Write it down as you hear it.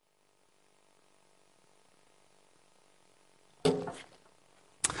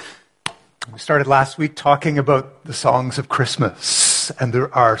We started last week talking about the songs of Christmas, and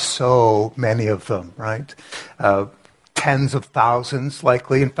there are so many of them, right? Tens of thousands,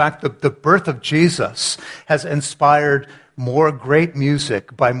 likely. In fact, the birth of Jesus has inspired more great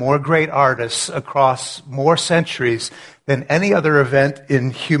music by more great artists across more centuries than any other event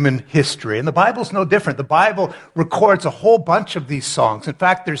in human history. And the Bible's no different. The Bible records a whole bunch of these songs. In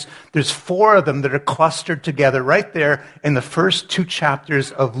fact, there's 4 of them that are clustered together right there in the first 2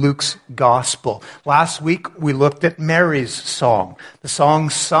 chapters of Luke's Gospel. Last week, we looked at Mary's song, the song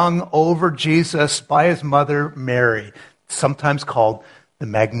sung over Jesus by his mother, Mary, sometimes called the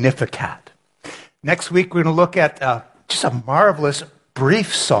Magnificat. Next week, we're going to look at just a marvelous,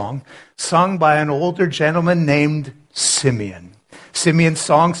 brief song sung by an older gentleman named Simeon. Simeon's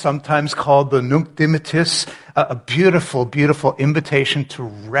song, sometimes called the Nunc Dimittis, a beautiful, beautiful invitation to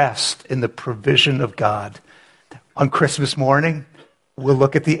rest in the provision of God. On Christmas morning, we'll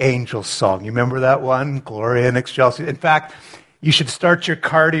look at the Angels song. You remember that one? Gloria in Excelsis. In fact, you should start your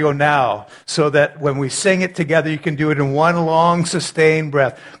cardio now so that when we sing it together, you can do it in one long, sustained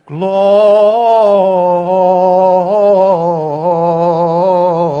breath. Gloria.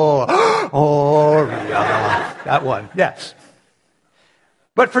 That one, yes.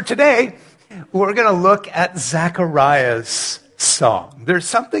 But for today, we're going to look at Zechariah's song. There's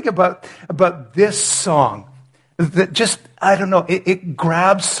something about this song that just, I don't know, it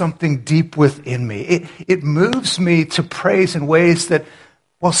grabs something deep within me. It moves me to praise in ways that,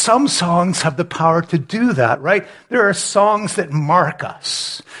 well, some songs have the power to do that, right? There are songs that mark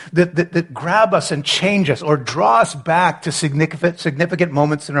us, that grab us and change us or draw us back to significant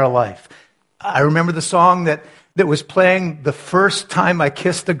moments in our life. I remember the song that was playing the first time I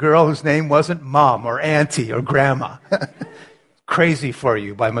kissed a girl whose name wasn't Mom or Auntie or Grandma. Crazy for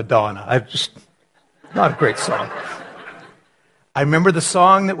You by Madonna. Not a great song. I remember the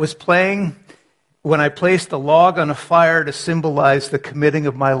song that was playing when I placed a log on a fire to symbolize the committing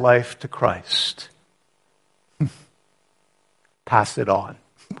of my life to Christ. Pass it on.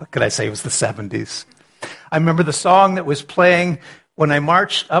 What could I say? It was the 70s. I remember the song that was playing when I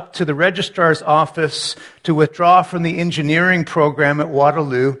marched up to the registrar's office to withdraw from the engineering program at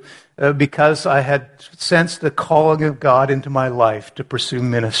Waterloo because I had sensed the calling of God into my life to pursue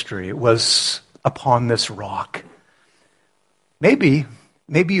ministry. It was Upon This Rock. Maybe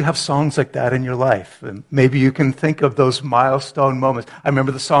you have songs like that in your life. And maybe you can think of those milestone moments. I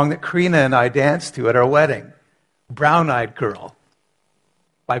remember the song that Karina and I danced to at our wedding, Brown Eyed Girl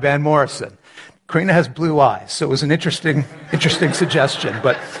by Van Morrison. Karina has blue eyes, so it was an interesting suggestion,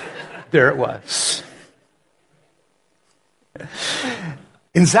 but there it was.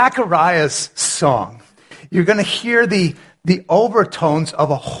 In Zechariah's song, you're going to hear the overtones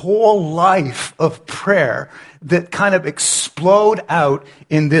of a whole life of prayer that kind of explode out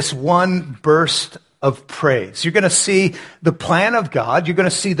in this one burst of praise. You're going to see the plan of God. You're going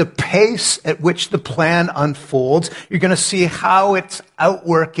to see the pace at which the plan unfolds. You're going to see how its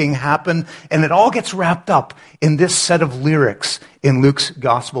outworking happen, and it all gets wrapped up in this set of lyrics in Luke's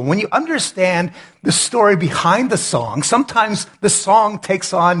gospel. When you understand the story behind the song, sometimes the song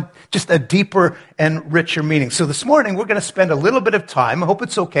takes on just a deeper and richer meaning. So this morning, we're going to spend a little bit of time, I hope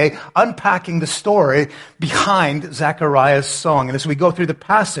it's okay, unpacking the story behind Zechariah's song. And as we go through the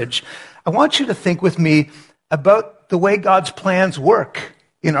passage, I want you to think with me about the way God's plans work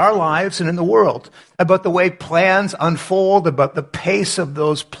in our lives and in the world, about the way plans unfold, about the pace of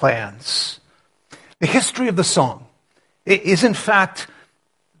those plans. The history of the song is, in fact,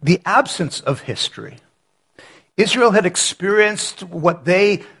 the absence of history. Israel had experienced what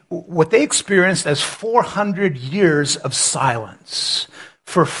they experienced as 400 years of silence.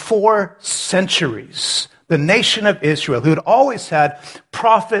 For 4 centuries, the nation of Israel, who had always had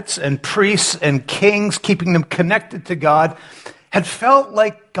prophets and priests and kings keeping them connected to God, had felt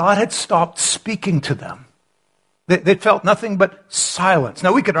like God had stopped speaking to them. They felt nothing but silence.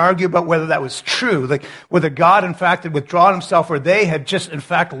 Now, we could argue about whether that was true, like whether God, in fact, had withdrawn himself, or they had just, in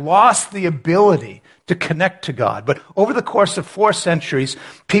fact, lost the ability to connect to God. But over the course of 4 centuries,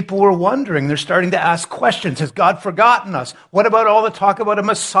 people were wondering. They're starting to ask questions. Has God forgotten us? What about all the talk about a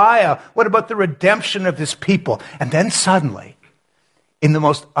Messiah? What about the redemption of his people? And then suddenly, in the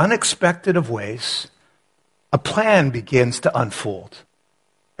most unexpected of ways, a plan begins to unfold.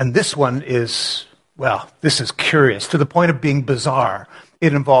 And this one is, well, this is curious to the point of being bizarre.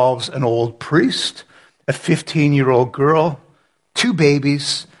 It involves an old priest, a 15-year-old girl, 2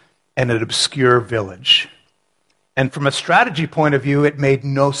 babies, and an obscure village. And from a strategy point of view, it made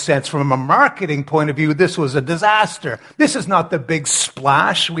no sense. From a marketing point of view, this was a disaster. This is not the big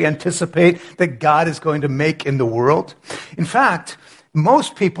splash we anticipate that God is going to make in the world. In fact,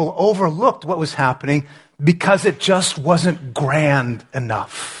 most people overlooked what was happening because it just wasn't grand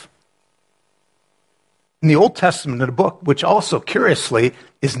enough. In the Old Testament, in a book which also, curiously,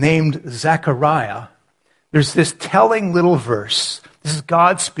 is named Zechariah, there's this telling little verse. This is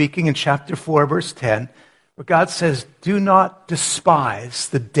God speaking in chapter 4, verse 10, where God says, "Do not despise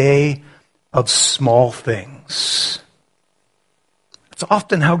the day of small things." It's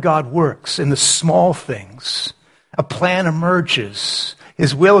often how God works, in the small things. A plan emerges.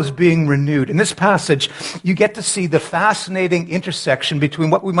 His will is being renewed. In this passage, you get to see the fascinating intersection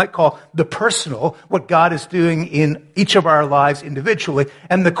between what we might call the personal, what God is doing in each of our lives individually,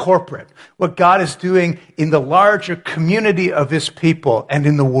 and the corporate, what God is doing in the larger community of his people and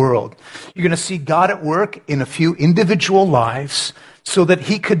in the world. You're going to see God at work in a few individual lives so that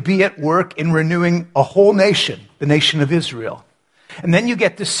he could be at work in renewing a whole nation, the nation of Israel. And then you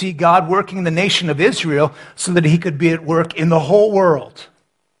get to see God working in the nation of Israel so that he could be at work in the whole world.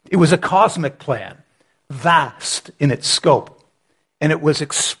 It was a cosmic plan, vast in its scope. And it was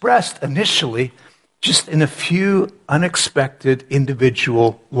expressed initially just in a few unexpected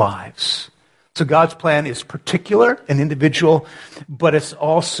individual lives. So God's plan is particular and individual, but it's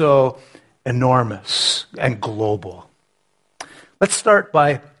also enormous and global. Let's start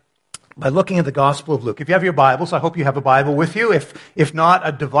by looking at the Gospel of Luke. If you have your Bibles, I hope you have a Bible with you. If not,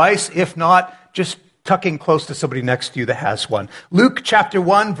 a device. If not, just tucking close to somebody next to you that has one. Luke chapter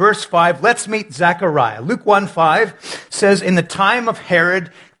 1, verse 5. Let's meet Zechariah. Luke 1:5 says, "In the time of Herod,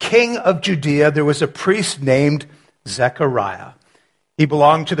 king of Judea, there was a priest named Zechariah. He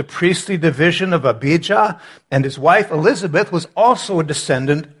belonged to the priestly division of Abijah, and his wife Elizabeth was also a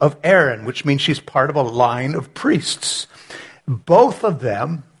descendant of Aaron," which means she's part of a line of priests. Both of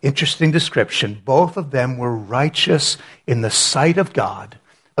them, interesting description, both of them were righteous in the sight of God,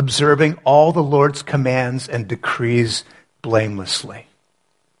 observing all the Lord's commands and decrees blamelessly.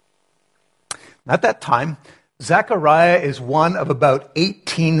 At that time, Zechariah is one of about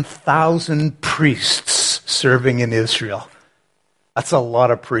 18,000 priests serving in Israel. That's a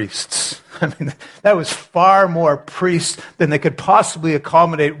lot of priests. I mean, that was far more priests than they could possibly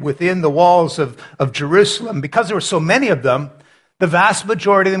accommodate within the walls of Jerusalem. Because there were so many of them, the vast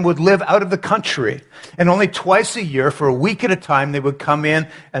majority of them would live out of the country. And only twice a year, for a week at a time, they would come in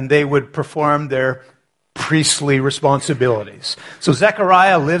and they would perform their priestly responsibilities. So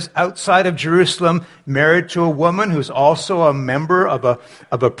Zechariah lives outside of Jerusalem, married to a woman who's also a member of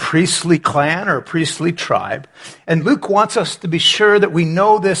a priestly clan or a priestly tribe. And Luke wants us to be sure that we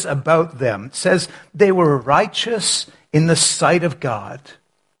know this about them. It says they were righteous in the sight of God.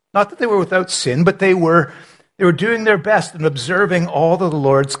 Not that they were without sin, but they were doing their best in observing all of the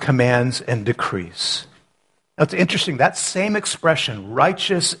Lord's commands and decrees. Now, it's interesting, that same expression,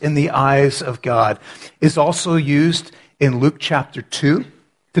 righteous in the eyes of God, is also used in Luke chapter 2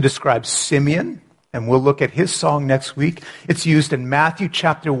 to describe Simeon, and we'll look at his song next week. It's used in Matthew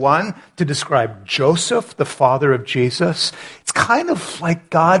chapter 1 to describe Joseph, the father of Jesus. It's kind of like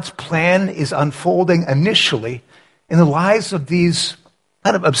God's plan is unfolding initially in the lives of these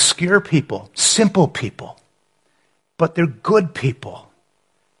kind of obscure people, simple people, but they're good people.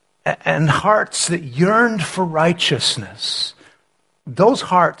 And hearts that yearned for righteousness. Those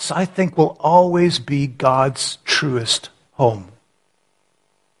hearts, I think, will always be God's truest home.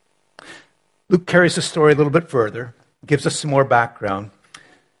 Luke carries the story a little bit further, gives us some more background.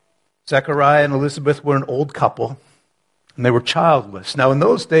 Zechariah and Elizabeth were an old couple, and they were childless. Now, in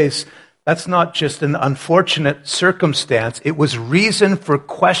those days, that's not just an unfortunate circumstance. It was reason for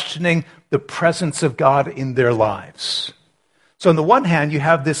questioning the presence of God in their lives. So on the one hand, you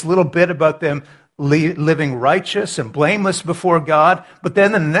have this little bit about them living righteous and blameless before God, but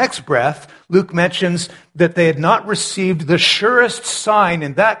then in the next breath, Luke mentions that they had not received the surest sign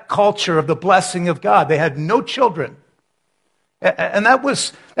in that culture of the blessing of God. They had no children. And that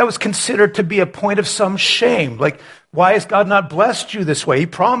was considered to be a point of some shame. Like, why has God not blessed you this way? He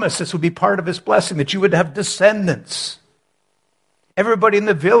promised this would be part of his blessing, that you would have descendants. Everybody in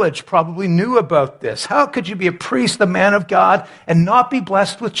the village probably knew about this. How could you be a priest, a man of God, and not be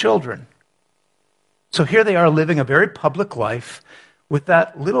blessed with children? So here they are living a very public life with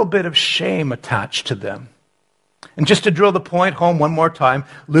that little bit of shame attached to them. And just to drill the point home one more time,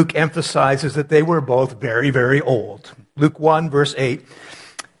 Luke emphasizes that they were both very, very old. Luke 1, verse 8.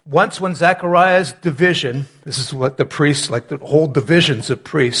 Once when Zechariah's division, this is what the priests, like the whole divisions of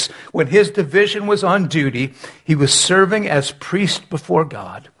priests, when his division was on duty, he was serving as priest before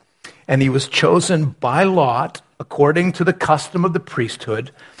God. And he was chosen by lot according to the custom of the priesthood,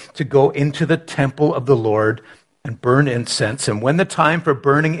 to go into the temple of the Lord and burn incense. And when the time for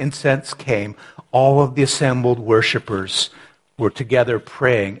burning incense came, all of the assembled worshipers were together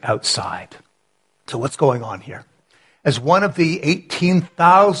praying outside. So what's going on here? As one of the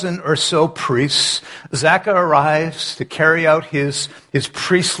 18,000 or so priests, Zechariah arrives to carry out his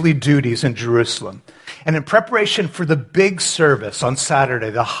priestly duties in Jerusalem. And in preparation for the big service on Saturday,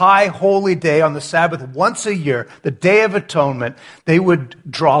 the high holy day on the Sabbath once a year, the Day of Atonement, they would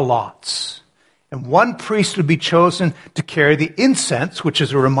draw lots. And one priest would be chosen to carry the incense, which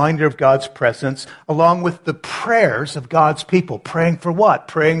is a reminder of God's presence, along with the prayers of God's people. Praying for what?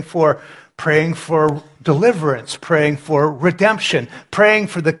 Praying for deliverance, praying for redemption, praying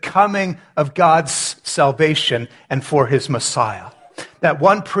for the coming of God's salvation and for his Messiah. That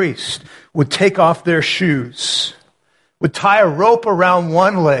one priest would take off their shoes, would tie a rope around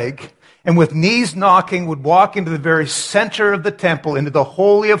one leg, and with knees knocking would walk into the very center of the temple, into the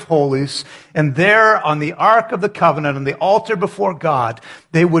Holy of Holies, and there on the Ark of the Covenant, on the altar before God,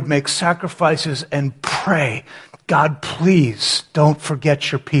 they would make sacrifices and pray, God, please don't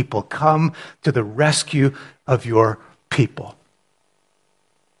forget your people. Come to the rescue of your people.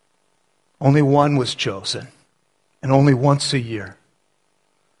 Only one was chosen, and only once a year.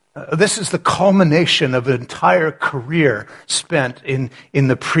 This is the culmination of an entire career spent in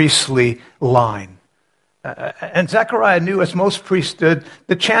the priestly line. And Zechariah knew, as most priests did,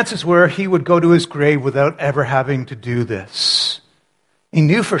 the chances were he would go to his grave without ever having to do this. He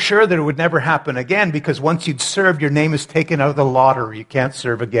knew for sure that it would never happen again, because once you'd served, your name is taken out of the lottery. You can't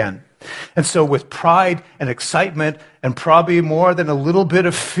serve again. And so with pride and excitement, and probably more than a little bit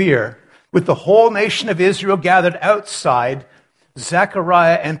of fear, with the whole nation of Israel gathered outside,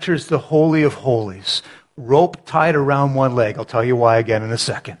 Zechariah enters the Holy of Holies, rope tied around one leg. I'll tell you why again in a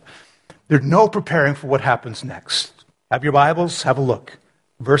second. There's no preparing for what happens next. Have your Bibles? Have a look.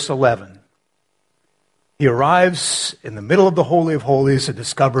 Verse 11. He arrives in the middle of the Holy of Holies and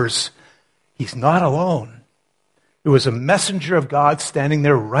discovers he's not alone. There was a messenger of God standing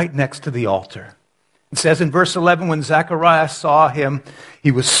there right next to the altar. It says in verse 11, when Zechariah saw him,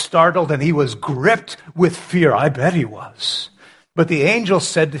 he was startled and he was gripped with fear. I bet he was. But the angel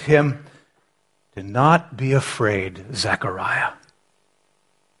said to him, do not be afraid, Zechariah.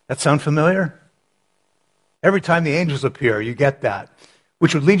 That sound familiar? Every time the angels appear, you get that,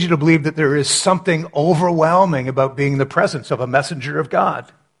 which would lead you to believe that there is something overwhelming about being in the presence of a messenger of God.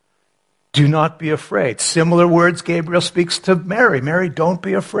 Do not be afraid. Similar words Gabriel speaks to Mary. Mary, don't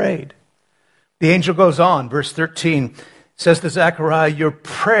be afraid. The angel goes on, verse 13, says to Zechariah, your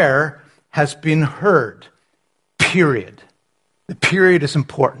prayer has been heard, period. The period is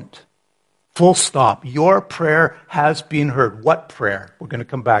important. Full stop. Your prayer has been heard. What prayer? We're going to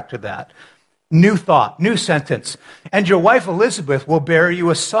come back to that. New thought, new sentence. And your wife Elizabeth will bear you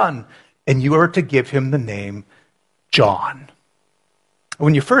a son, and you are to give him the name John.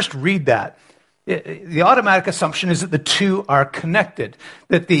 When you first read that, the automatic assumption is that the two are connected.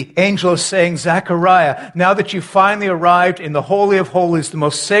 That the angel is saying, Zechariah, now that you finally arrived in the Holy of Holies, the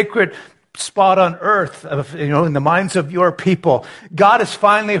most sacred spot on earth, in the minds of your people, God has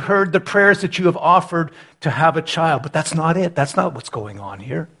finally heard the prayers that you have offered to have a child. But that's not it. That's not what's going on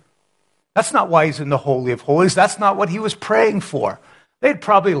here. That's not why he's in the Holy of Holies. That's not what he was praying for. They'd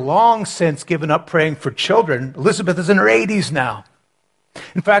probably long since given up praying for children. Elizabeth is in her 80s now.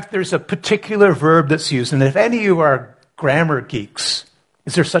 In fact, there's a particular verb that's used, and if any of you are grammar geeks,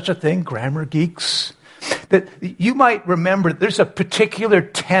 is there such a thing, grammar geeks? That you might remember there's a particular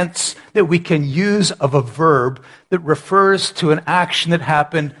tense that we can use of a verb that refers to an action that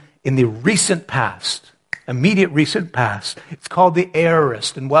happened in the recent past, immediate recent past. It's called the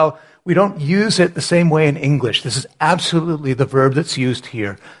aorist, and while we don't use it the same way in English, this is absolutely the verb that's used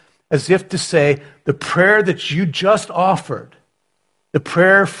here, as if to say the prayer that you just offered, the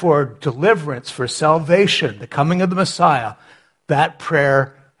prayer for deliverance, for salvation, the coming of the Messiah, that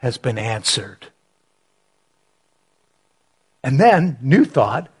prayer has been answered. And then, new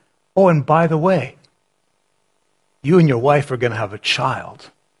thought, oh, and by the way, you and your wife are going to have a child.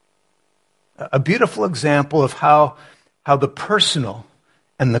 A beautiful example of how the personal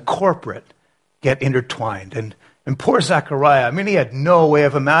and the corporate get intertwined. And poor Zechariah, he had no way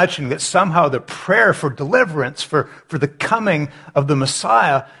of imagining that somehow the prayer for deliverance, for the coming of the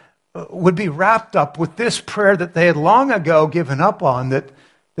Messiah, would be wrapped up with this prayer that they had long ago given up on, that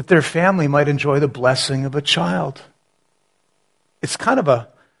their family might enjoy the blessing of a child. It's kind of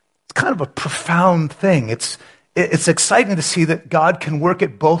a profound thing. It's exciting to see that God can work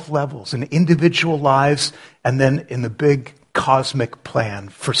at both levels, in individual lives and then in the big cosmic plan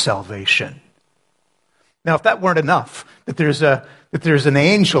for salvation. Now, if that weren't enough, that there's an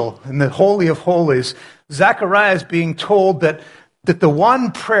angel in the Holy of Holies, Zechariah is being told that the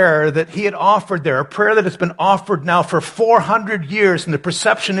one prayer that he had offered there, a prayer that has been offered now for 400 years, and the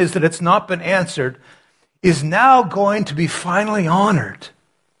perception is that it's not been answered, is now going to be finally honored.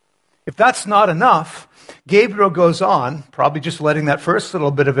 If that's not enough, Gabriel goes on, probably just letting that first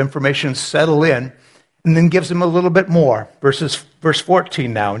little bit of information settle in, and then gives him a little bit more. Verse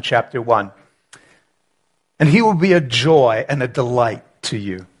 14 now in chapter 1. And he will be a joy and a delight to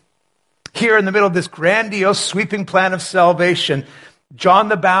you. Here in the middle of this grandiose, sweeping plan of salvation, John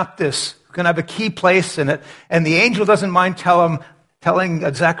the Baptist is going to have a key place in it, and the angel doesn't mind telling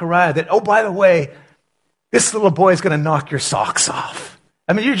Zechariah that, oh, by the way, this little boy is going to knock your socks off.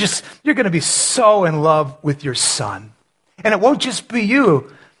 I mean, you're going to be so in love with your son. And it won't just be you.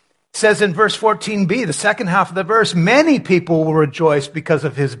 It says in verse 14b, the second half of the verse, many people will rejoice because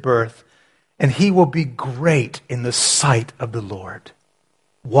of his birth, and he will be great in the sight of the Lord.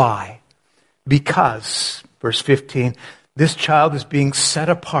 Why? Because, verse 15, this child is being set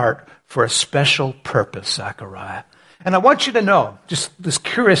apart for a special purpose, Zechariah. And I want you to know, just this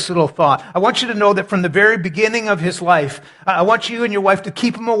curious little thought, I want you to know that from the very beginning of his life, I want you and your wife to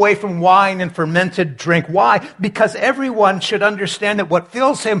keep him away from wine and fermented drink. Why? Because everyone should understand that what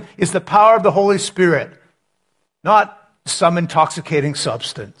fills him is the power of the Holy Spirit, not some intoxicating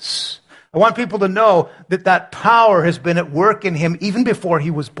substance. I want people to know that that power has been at work in him even before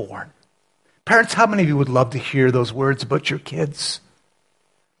he was born. Parents, how many of you would love to hear those words about your kids?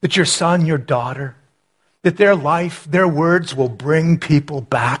 That your son, your daughter, that their life, their words will bring people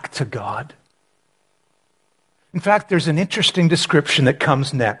back to God. In fact, there's an interesting description that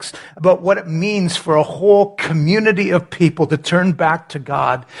comes next about what it means for a whole community of people to turn back to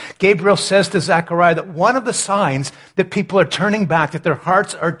God. Gabriel says to Zechariah that one of the signs that people are turning back, that their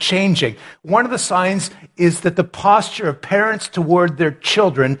hearts are changing, one of the signs is that the posture of parents toward their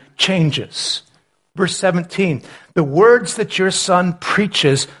children changes. Verse 17, the words that your son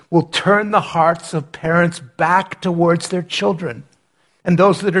preaches will turn the hearts of parents back towards their children, and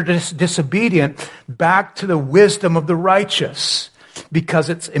those that are disobedient back to the wisdom of the righteous, because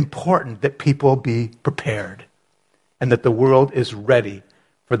it's important that people be prepared and that the world is ready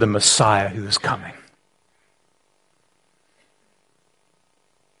for the Messiah who is coming.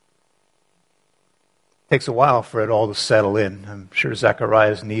 It takes a while for it all to settle in. I'm sure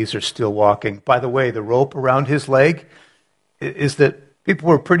Zechariah's knees are still walking. By the way, the rope around his leg is that people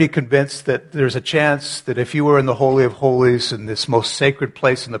were pretty convinced that there's a chance that if you were in the Holy of Holies, in this most sacred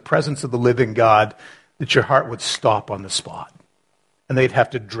place, in the presence of the living God, that your heart would stop on the spot. And they'd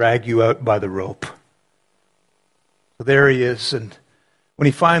have to drag you out by the rope. So there he is. And when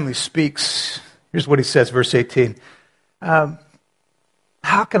he finally speaks, here's what he says, verse 18. How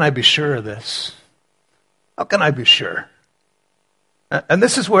can I be sure of this? How can I be sure? And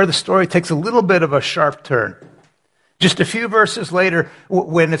this is where the story takes a little bit of a sharp turn. Just a few verses later,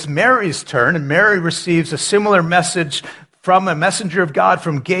 when it's Mary's turn, and Mary receives a similar message from a messenger of God,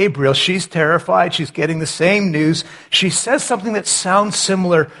 from Gabriel, she's terrified, she's getting the same news. She says something that sounds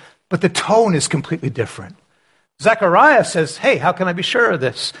similar, but the tone is completely different. Zechariah says, hey, how can I be sure of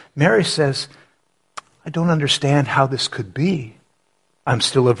this? Mary says, I don't understand how this could be. I'm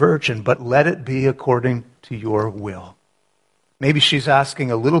still a virgin, but let it be according to your will. Maybe she's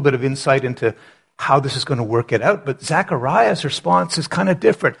asking a little bit of insight into how this is going to work it out, but Zechariah's response is kind of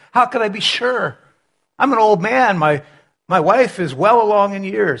different. How can I be sure? I'm an old man. My wife is well along in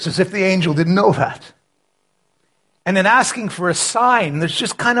years, as if the angel didn't know that. And in asking for a sign, there's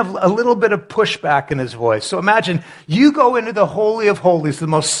just kind of a little bit of pushback in his voice. So imagine you go into the Holy of Holies, the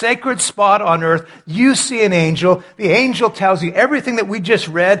most sacred spot on earth. You see an angel. The angel tells you everything that we just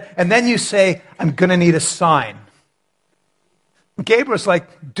read. And then you say, I'm going to need a sign. Gabriel's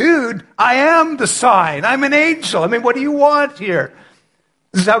like, dude, I am the sign. I'm an angel. I mean, what do you want here?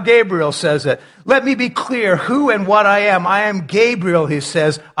 This is how Gabriel says it. Let me be clear who and what I am. I am Gabriel, he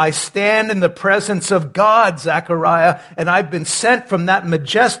says. I stand in the presence of God, Zechariah, and I've been sent from that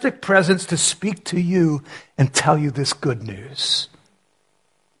majestic presence to speak to you and tell you this good news.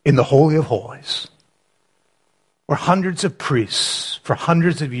 In the Holy of Holies, where hundreds of priests for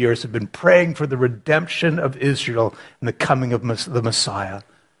hundreds of years have been praying for the redemption of Israel and the coming of the Messiah.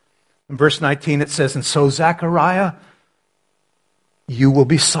 In verse 19 it says, and so Zechariah, you will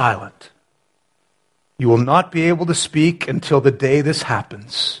be silent. You will not be able to speak until the day this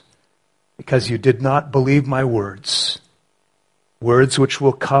happens, because you did not believe my words, words which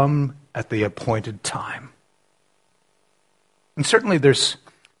will come at the appointed time. And certainly there's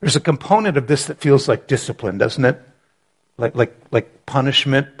a component of this that feels like discipline, doesn't it? Like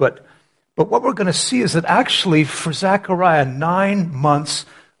punishment, but But what we're going to see is that actually for Zechariah, 9 months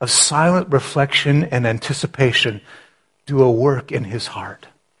of silent reflection and anticipation do a work in his heart.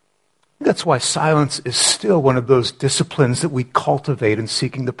 That's why silence is still one of those disciplines that we cultivate in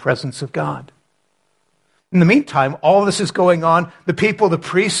seeking the presence of God. In the meantime, all this is going on. The people, the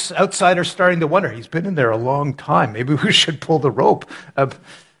priests outside are starting to wonder, he's been in there a long time. Maybe we should pull the rope.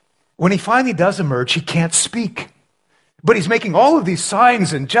 When he finally does emerge, he can't speak. But he's making all of these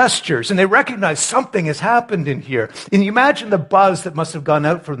signs and gestures, and they recognize something has happened in here. And you imagine the buzz that must have gone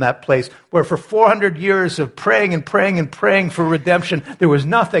out from that place, where for 400 years of praying and praying and praying for redemption, there was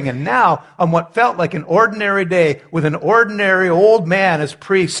nothing. And now, on what felt like an ordinary day, with an ordinary old man as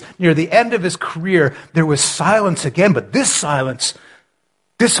priest, near the end of his career, there was silence again. But this silence,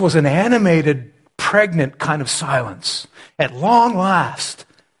 this was an animated, pregnant kind of silence. At long last,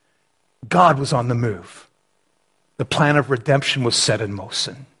 God was on the move. The plan of redemption was set in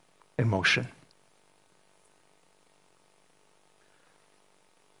motion.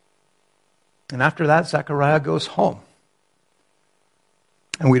 And after that, Zechariah goes home.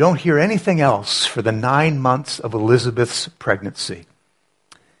 And we don't hear anything else for the 9 months of Elizabeth's pregnancy.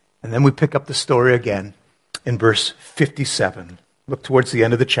 And then we pick up the story again in verse 57. Look towards the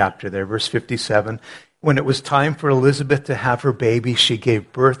end of the chapter there, verse 57. When it was time for Elizabeth to have her baby, she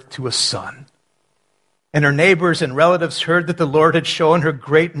gave birth to a son. And her neighbors and relatives heard that the Lord had shown her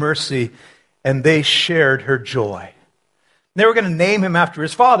great mercy, and they shared her joy. They were going to name him after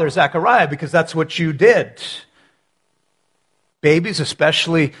his father, Zechariah, because that's what you did. Babies,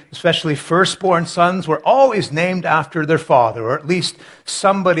 especially firstborn sons, were always named after their father, or at least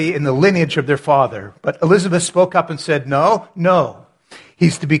somebody in the lineage of their father. But Elizabeth spoke up and said, no.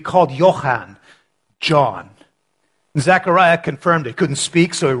 He's to be called Johann, John. Zechariah confirmed it. Couldn't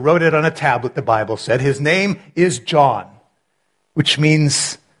speak, so he wrote it on a tablet, the Bible said. His name is John, which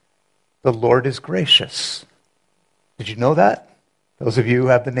means the Lord is gracious. Did you know that? Those of you who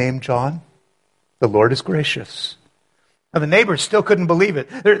have the name John, the Lord is gracious. Now, the neighbors still couldn't believe it.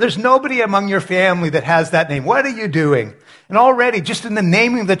 There's nobody among your family that has that name. What are you doing? And already, just in the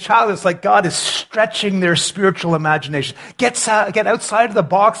naming of the child, it's like God is stretching their spiritual imagination. Get outside of the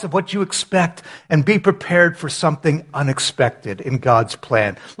box of what you expect and be prepared for something unexpected in God's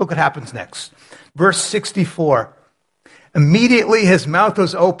plan. Look what happens next. Verse 64. Immediately his mouth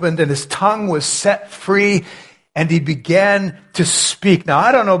was opened and his tongue was set free and he began to speak. Now,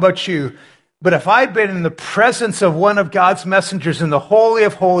 I don't know about you, but if I'd been in the presence of one of God's messengers in the Holy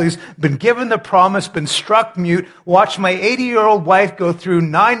of Holies, been given the promise, been struck mute, watched my 80-year-old wife go through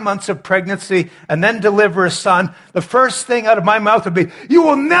 9 months of pregnancy and then deliver a son, the first thing out of my mouth would be, you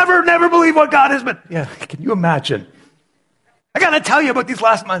will never, never believe what God has been. Yeah, can you imagine? I got to tell you about these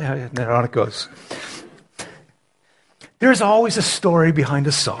last months. And on it goes. There's always a story behind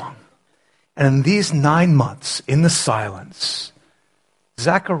a song. And in these 9 months, in the silence,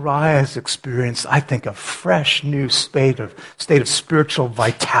 Zechariah has experienced, I think, a fresh new state of spiritual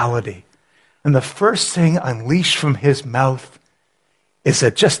vitality. And the first thing unleashed from his mouth is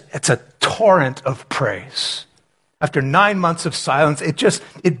it's a torrent of praise. After 9 months of silence,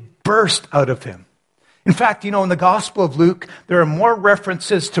 it burst out of him. In fact, in the Gospel of Luke, there are more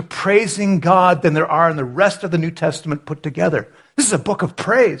references to praising God than there are in the rest of the New Testament put together. This is a book of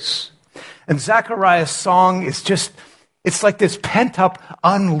praise. And Zechariah's song is it's like this pent-up,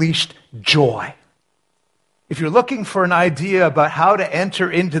 unleashed joy. If you're looking for an idea about how to enter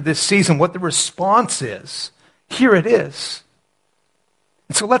into this season, what the response is, here it is.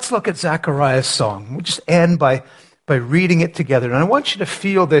 And so let's look at Zechariah's song. We'll just end by reading it together. And I want you to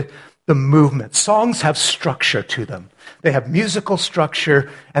feel the movement. Songs have structure to them. They have musical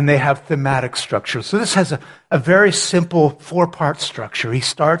structure and they have thematic structure. So this has a very simple 4-part structure. He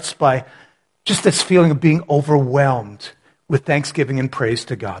starts by just this feeling of being overwhelmed with thanksgiving and praise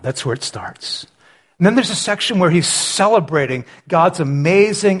to God. That's where it starts. And then there's a section where he's celebrating God's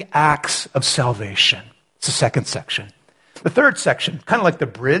amazing acts of salvation. It's the second section. The third section, kind of like the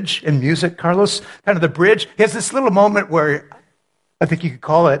bridge in music, Carlos, kind of the bridge. He has this little moment where I think you could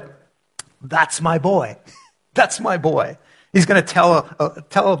call it, that's my boy. That's my boy. He's going to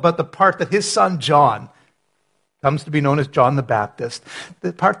tell about the part that his son John comes to be known as John the Baptist,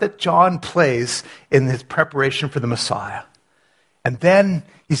 the part that John plays in his preparation for the Messiah. And then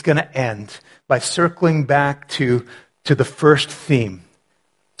he's going to end by circling back to the first theme,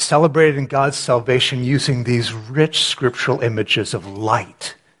 celebrating God's salvation using these rich scriptural images of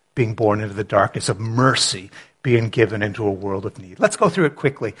light being born into the darkness, of mercy being given into a world of need. Let's go through it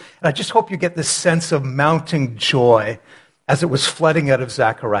quickly. And I just hope you get this sense of mounting joy as it was flooding out of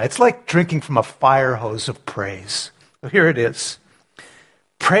Zechariah. It's like drinking from a fire hose of praise. So here it is.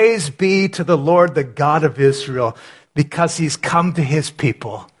 Praise be to the Lord, the God of Israel, because he's come to his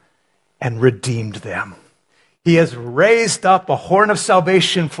people and redeemed them. He has raised up a horn of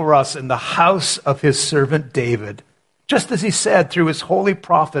salvation for us in the house of his servant David. Just as he said through his holy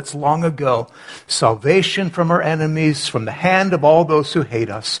prophets long ago, salvation from our enemies, from the hand of all those who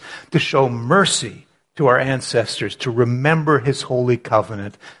hate us, to show mercy to our ancestors, to remember his holy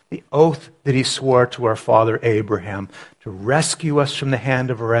covenant, the oath that he swore to our father Abraham, to rescue us from the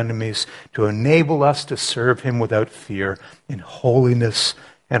hand of our enemies, to enable us to serve him without fear in holiness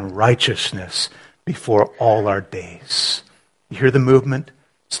and righteousness before all our days. You hear the movement?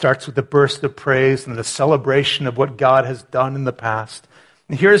 It starts with a burst of praise and the celebration of what God has done in the past.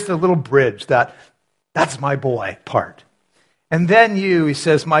 And here's the little bridge, that's my boy part. And then he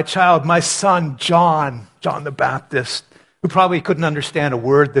says, my child, my son, John the Baptist, who probably couldn't understand a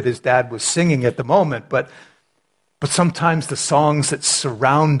word that his dad was singing at the moment, but sometimes the songs that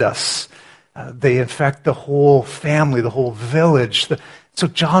surround us, they infect the whole family, the whole village. So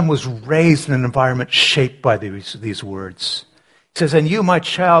John was raised in an environment shaped by these words. He says, and you, my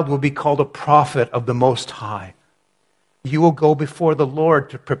child, will be called a prophet of the Most High. You will go before the Lord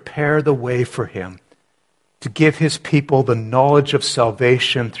to prepare the way for him, to give his people the knowledge of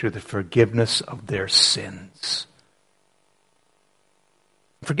salvation through the forgiveness of their sins.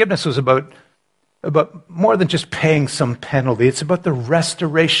 Forgiveness was about more than just paying some penalty. It's about the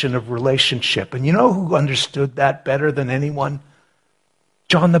restoration of relationship. And you know who understood that better than anyone?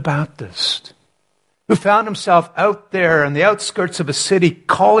 John the Baptist, who found himself out there on the outskirts of a city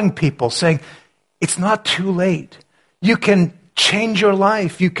calling people, saying, it's not too late. You can change your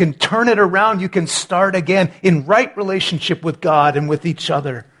life. You can turn it around. You can start again in right relationship with God and with each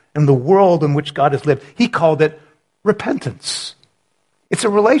other and the world in which God has lived. He called it repentance. It's a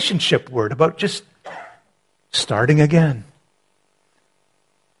relationship word about just starting again.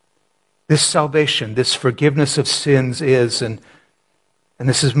 This salvation, this forgiveness of sins is, and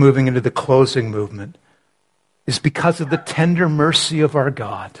this is moving into the closing movement, is because of the tender mercy of our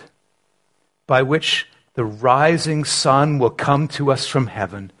God, by which the rising sun will come to us from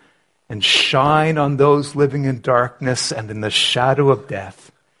heaven and shine on those living in darkness and in the shadow of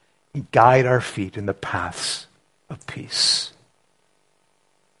death, and guide our feet in the paths of peace.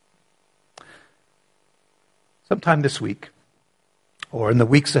 Sometime this week, or in the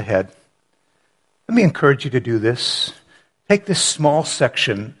weeks ahead, let me encourage you to do this. Take this small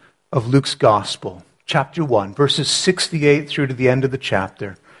section of Luke's Gospel, chapter 1, verses 68 through to the end of the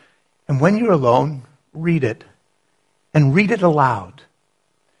chapter. And when you're alone, read it. And read it aloud.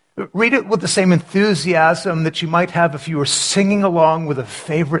 Read it with the same enthusiasm that you might have if you were singing along with a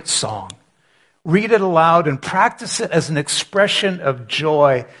favorite song. Read it aloud and practice it as an expression of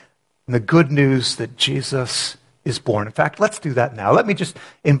joy and the good news that Jesus is born. In fact, let's do that now. Let me just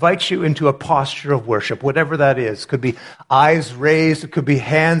invite you into a posture of worship, whatever that is. It could be eyes raised, it could be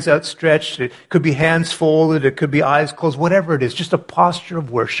hands outstretched, it could be hands folded, it could be eyes closed, whatever it is, just a posture of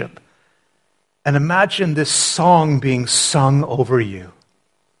worship. And imagine this song being sung over you.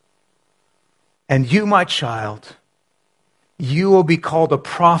 And you, my child, you will be called a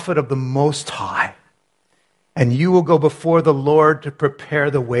prophet of the Most High. And you will go before the Lord to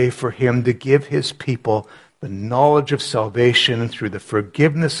prepare the way for him, to give his people the knowledge of salvation through the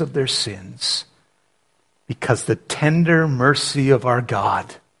forgiveness of their sins, because the tender mercy of our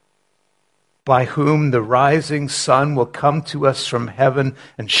God, by whom the rising sun will come to us from heaven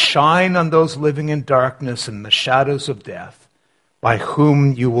and shine on those living in darkness and the shadows of death, by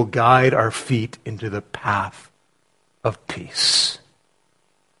whom you will guide our feet into the path of peace.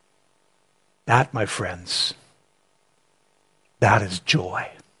 That, my friends, that is joy.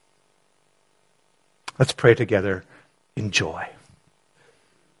 Let's pray together in joy.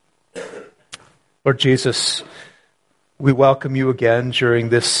 Lord Jesus, we welcome you again during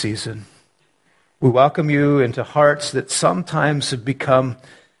this season. We welcome you into hearts that sometimes have become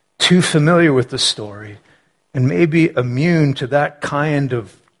too familiar with the story and maybe immune to that kind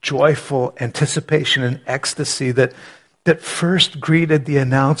of joyful anticipation and ecstasy that first greeted the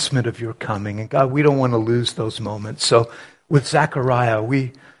announcement of your coming. And God, we don't want to lose those moments. So with Zechariah,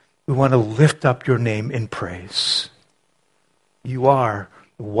 we want to lift up your name in praise. You are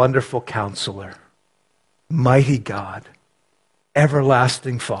the wonderful counselor, mighty God,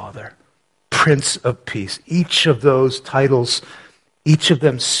 everlasting Father, Prince of Peace. Each of those titles, each of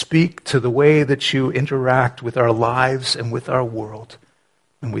them speak to the way that you interact with our lives and with our world.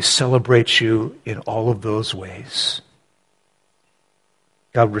 And we celebrate you in all of those ways.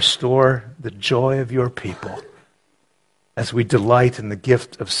 God, restore the joy of your people as we delight in the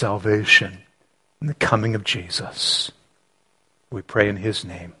gift of salvation and the coming of Jesus. We pray in his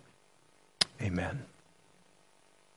name. Amen.